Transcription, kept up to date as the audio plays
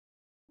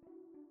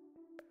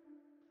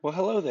Well,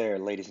 hello there,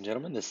 ladies and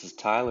gentlemen. This is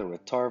Tyler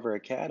with Tarver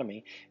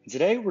Academy, and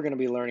today we're going to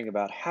be learning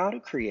about how to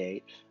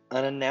create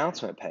an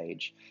announcement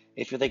page.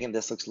 If you're thinking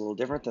this looks a little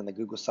different than the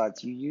Google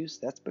Sites you use,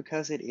 that's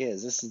because it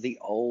is. This is the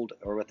old,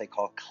 or what they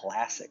call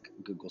classic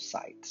Google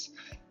Sites.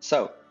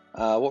 So,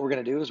 what we're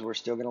going to do is we're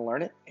still going to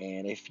learn it,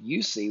 and if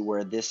you see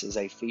where this is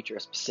a feature, a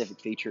specific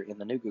feature in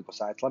the new Google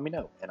Sites, let me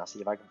know, and I'll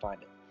see if I can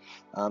find it.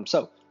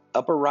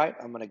 Upper right,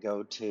 I'm going to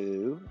go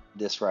to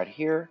this right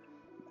here.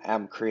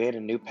 Create a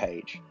new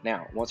page.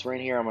 Now, once we're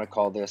in here, I'm going to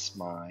call this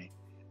my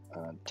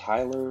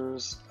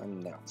Tyler's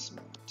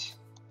announcement.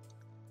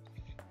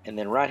 And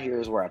then right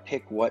here is where I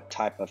pick what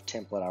type of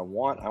template I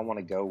want. I want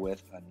to go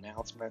with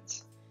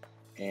announcements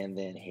and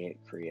then hit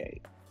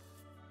create.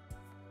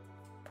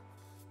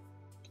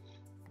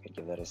 Okay,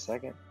 give that a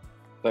second.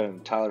 Boom,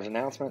 Tyler's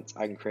announcements.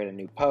 I can create a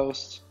new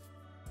post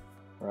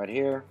right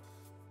here.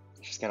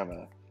 It's just kind of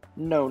a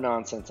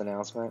no-nonsense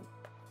announcement.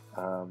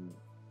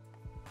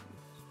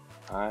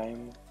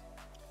 I'm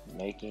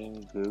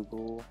making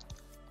Google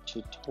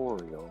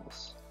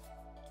tutorials.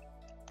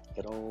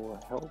 It'll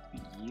help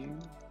you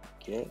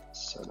get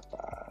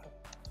certified.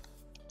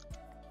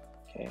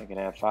 Okay, I can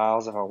add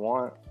files if I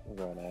want. I'm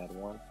going to add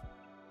one.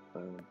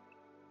 Boom.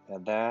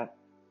 Add that.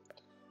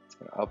 It's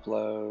going to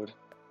upload.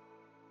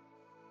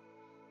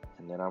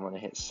 And then I'm going to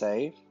hit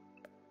save.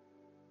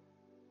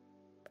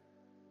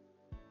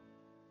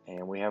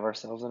 And we have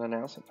ourselves an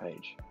announcement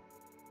page.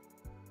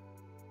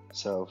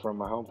 So from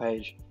my home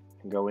page,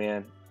 I can go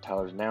in,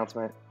 Tyler's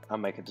announcement,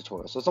 I'm making a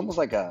tutorial. So it's almost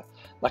like a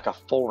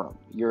forum.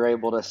 You're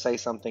able to say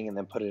something and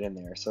then put it in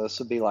there. So this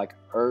would be like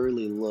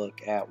early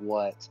look at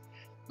what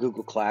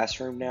Google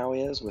Classroom now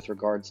is with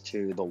regards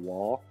to the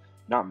wall.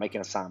 Not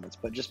making assignments,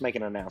 but just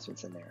making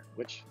announcements in there,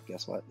 which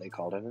guess what? They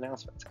called it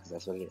announcements because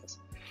that's what it is.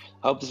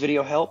 I hope this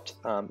video helped.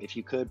 If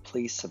you could,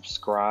 please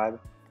subscribe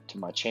to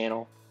my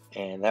channel.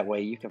 And that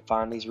way you can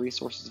find these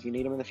resources if you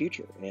need them in the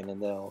future. And then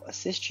they'll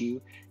assist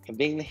you in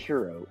being the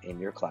hero in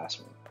your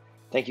classroom.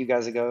 Thank you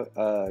guys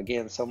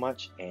again so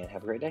much, and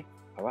have a great day.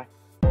 Bye-bye.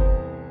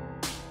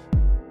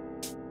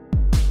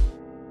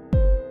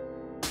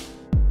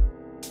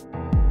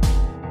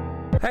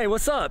 Hey,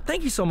 what's up?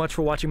 Thank you so much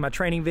for watching my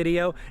training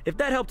video. If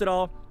that helped at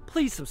all,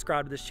 please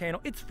subscribe to this channel.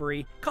 It's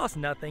free, costs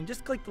nothing.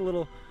 Just click the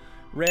little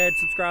red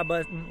subscribe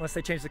button unless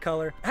they change the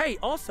color. Hey,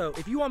 also,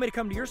 if you want me to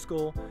come to your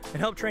school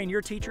and help train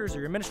your teachers or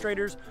your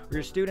administrators or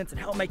your students and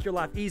help make your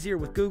life easier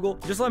with Google,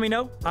 just let me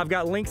know. I've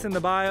got links in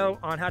the bio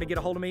on how to get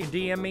a hold of me.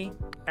 DM me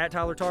at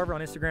Tyler Tarver on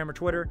Instagram or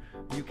Twitter.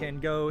 You can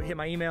go hit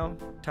my email,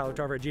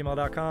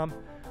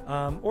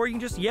 tylertarver@gmail.com, or you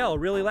can just yell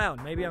really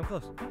loud. Maybe I'm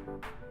close.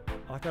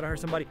 Oh, I thought I heard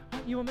somebody.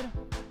 You want me to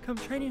come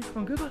train you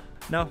on Google?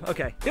 No?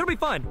 Okay. It'll be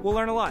fun. We'll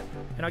learn a lot.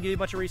 And I'll give you a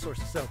bunch of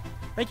resources. So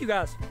thank you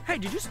guys. Hey,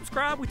 did you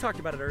subscribe? We talked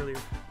about it earlier.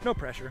 No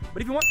pressure.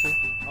 But if you want to,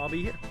 I'll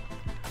be here.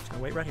 Just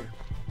gonna wait right here.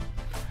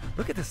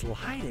 Look at this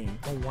lighting.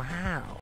 Oh, wow.